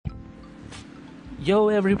Yo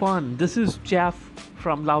everyone, this is Jeff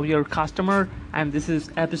from Love Your Customer, and this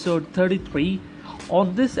is episode 33.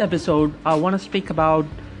 On this episode, I want to speak about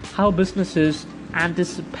how businesses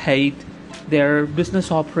anticipate their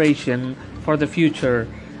business operation for the future.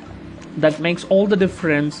 That makes all the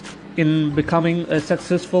difference in becoming a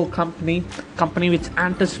successful company which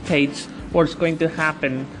anticipates what's going to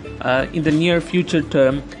happen in the near future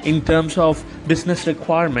term in terms of business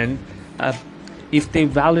requirement. If they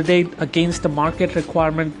validate against the market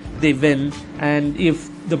requirement, they win, and if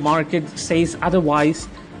the market says otherwise,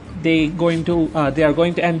 they are going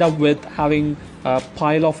to end up with having a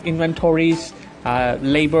pile of inventories,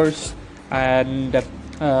 labors, and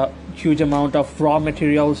huge amount of raw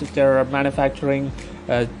materials if they're a manufacturing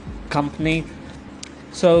company.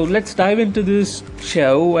 So let's dive into this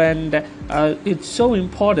show, and it's so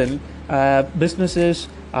important. Businesses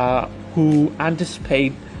who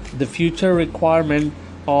anticipate the future requirement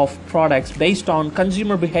of products based on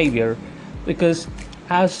consumer behavior, because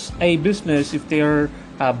as a business, if they're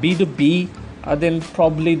B2B, then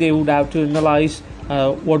probably they would have to analyze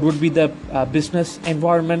what would be the business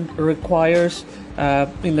environment requires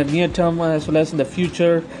in the near term as well as in the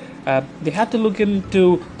future. They have to look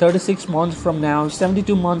into 36 months from now,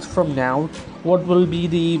 72 months from now, what will be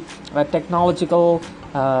the technological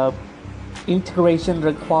integration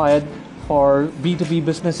required for B2B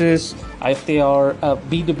businesses, if they are a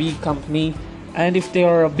B2B company, and if they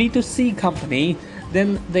are a B2C company,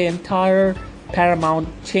 then the entire paramount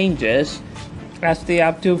changes, as they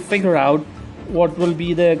have to figure out what will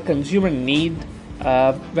be the consumer need,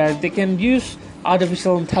 where they can use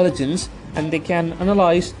artificial intelligence and they can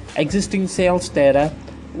analyze existing sales data,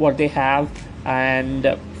 what they have,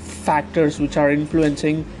 and factors which are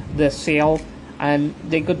influencing the sale, and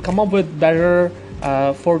they could come up with better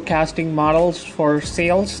forecasting models for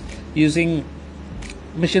sales using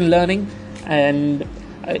machine learning, and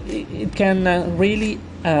it can really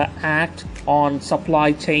act on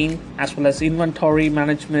supply chain as well as inventory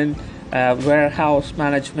management, warehouse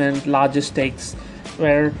management, logistics,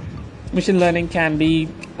 where machine learning can be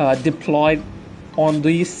deployed on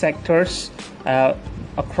these sectors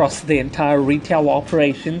across the entire retail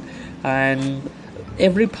operation, and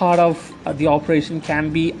every part of the operation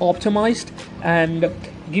can be optimized and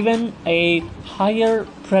given a higher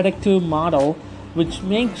predictive model, which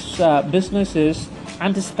makes businesses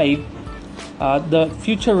anticipate the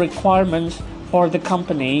future requirements for the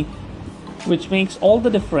company, which makes all the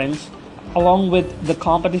difference along with the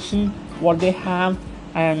competition, what they have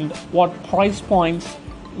and what price points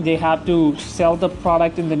they have to sell the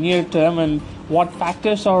product in the near term, and what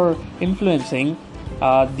factors are influencing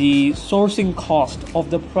the sourcing cost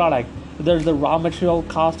of the product, whether the raw material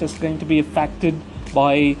cost is going to be affected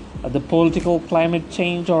by the political climate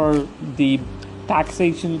change or the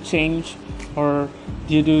taxation change, or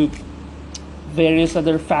due to various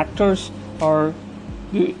other factors, or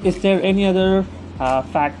is there any other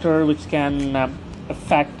factor which can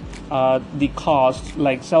affect the cost,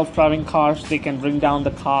 like self-driving cars. They can bring down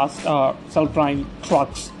the cost, self-driving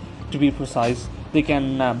trucks to be precise, they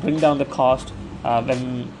can bring down the cost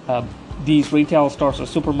when these retail stores or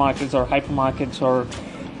supermarkets or hypermarkets or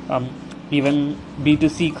even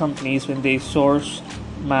B2C companies, when they source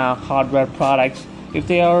hardware products, if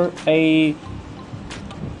they are a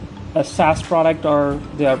SaaS product or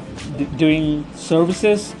they are doing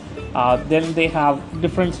services, then they have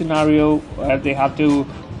different scenario where they have to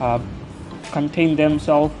contain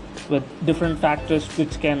themselves with different factors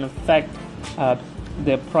which can affect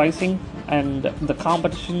their pricing and the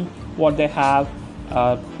competition, what they have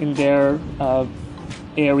in their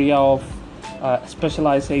area of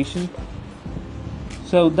specialization.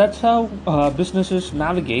 So that's how businesses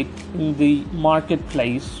navigate in the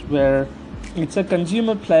marketplace, where it's a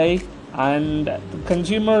consumer play and the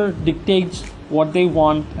consumer dictates what they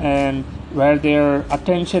want and where their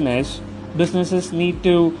attention is. Businesses need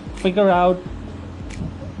to figure out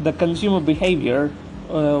the consumer behavior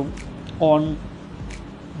on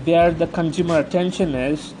where the consumer attention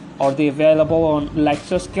is. Are they available on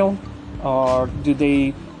Lexaskill, or do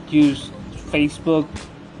they use Facebook,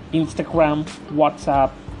 Instagram,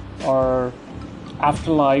 WhatsApp, or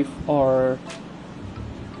Afterlife, or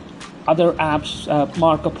other apps,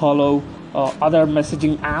 Marco Polo, other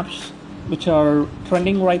messaging apps which are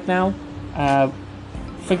trending right now?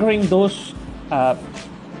 Figuring those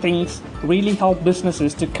things really help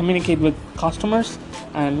businesses to communicate with customers,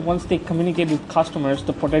 and once they communicate with customers,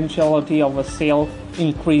 the potentiality of a sale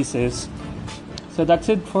increases. So that's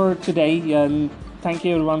it for today, and thank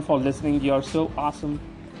you everyone for listening. You are so awesome.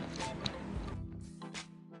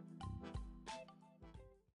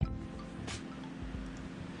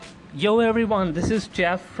 Yo everyone, this is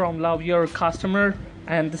Jeff from Love Your Customer,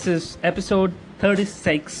 and this is episode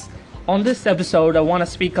 36. On this episode, I want to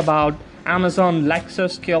speak about Amazon Alexa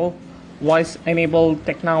skill, voice enabled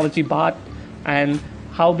technology bot, and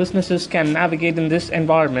how businesses can navigate in this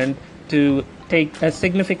environment to take a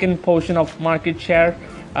significant portion of market share.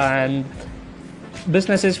 And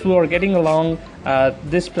businesses who are getting along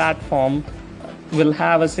this platform will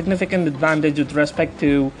have a significant advantage with respect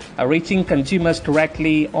to reaching consumers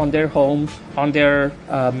directly on their home, on their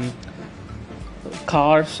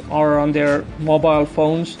cars, or on their mobile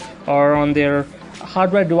phones, or on their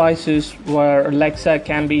hardware devices where Alexa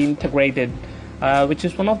can be integrated, which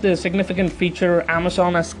is one of the significant feature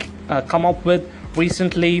Amazon has come up with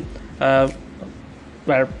recently,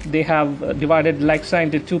 where they have divided Alexa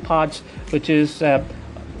into two parts, which is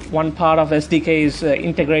one part of SDK's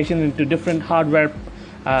integration into different hardware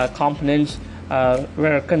components,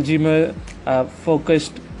 where consumer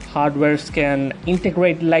focused hardwares can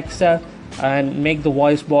integrate Alexa and make the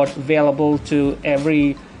voice bot available to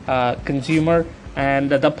every consumer. And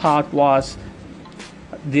the other part was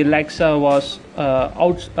the Alexa was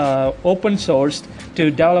open sourced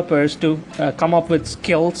to developers to come up with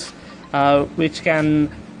skills which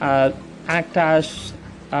can act as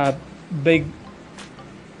a big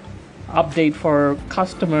update for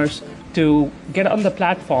customers to get on the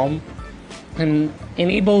platform and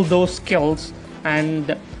enable those skills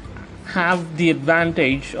and have the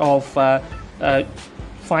advantage of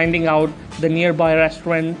finding out the nearby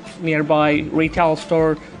restaurant, nearby retail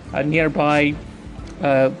store, nearby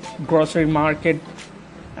grocery market.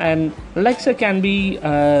 And Alexa can be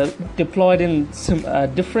deployed in some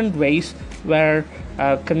different ways, where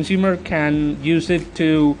consumer can use it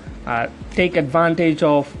to take advantage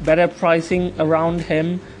of better pricing around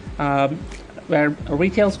him, where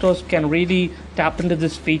retail stores can really tap into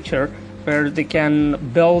this feature, where they can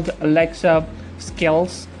build Alexa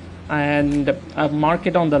skills and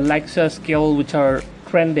market on the Alexa skill which are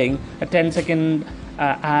trending. A 10-second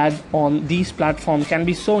ad on these platforms can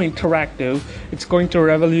be so interactive. It's going to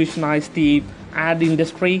revolutionize the ad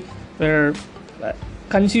industry, where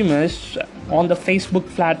consumers on the Facebook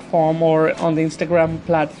platform or on the Instagram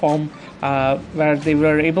platform, where they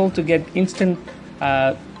were able to get instant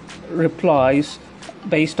replies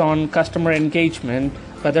based on customer engagement,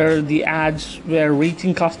 whether the ads were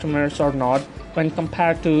reaching customers or not, when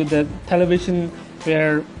compared to the television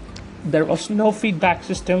where there was no feedback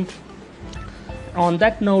system. On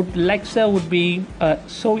that note, Alexa would be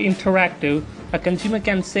so interactive. A consumer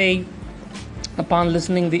can say, upon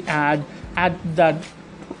listening the ad, add that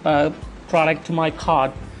product to my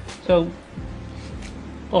cart. So,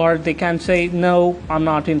 or they can say, no, I'm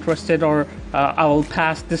not interested, or I will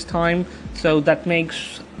pass this time. So that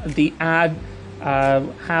makes the ad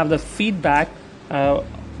have the feedback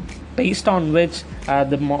based on which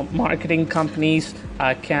the marketing companies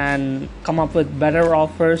can come up with better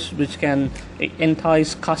offers which can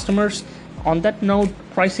entice customers. On that note,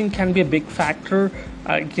 pricing can be a big factor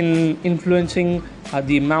in influencing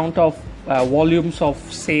the amount of volumes of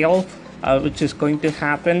sale which is going to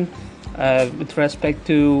happen with respect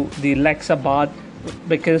to the Alexa bot,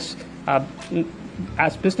 because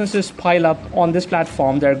as businesses pile up on this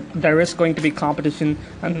platform, there is going to be competition,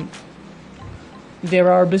 and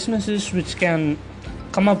there are businesses which can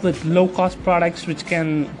come up with low cost products which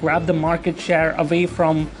can grab the market share away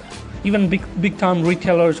from even big time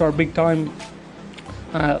retailers or big time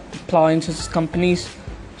appliances companies.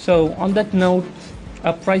 So on that note,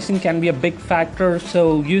 pricing can be a big factor.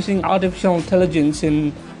 So using artificial intelligence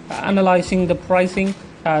in analyzing the pricing,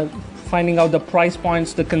 finding out the price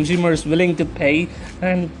points the consumer is willing to pay.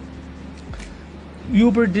 And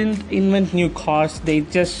Uber didn't invent new cars, they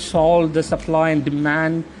just solved the supply and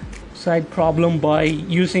demand side problem by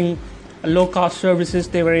using low cost services.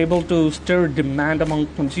 They were able to stir demand among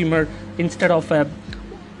consumer. Instead of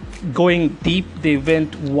going deep, they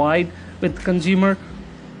went wide with consumer.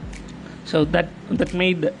 So that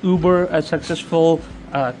made Uber a successful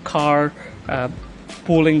car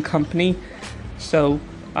pooling company. So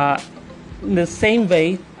in the same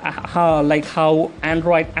way, how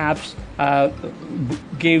Android apps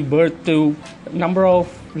gave birth to a number of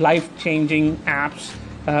life-changing apps,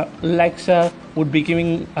 Alexa would be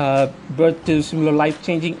giving birth to similar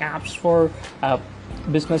life-changing apps for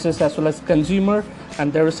businesses as well as consumer.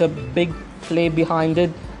 And there is a big play behind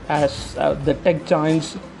it, as the tech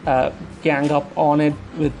giants gang up on it,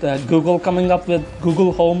 with Google coming up with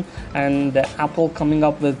Google Home and Apple coming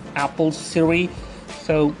up with Apple Siri.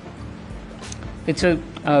 So it's a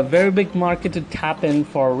very big market to tap in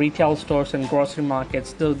for retail stores and grocery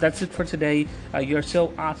markets. So that's it for today. You're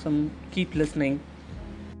so awesome. Keep listening.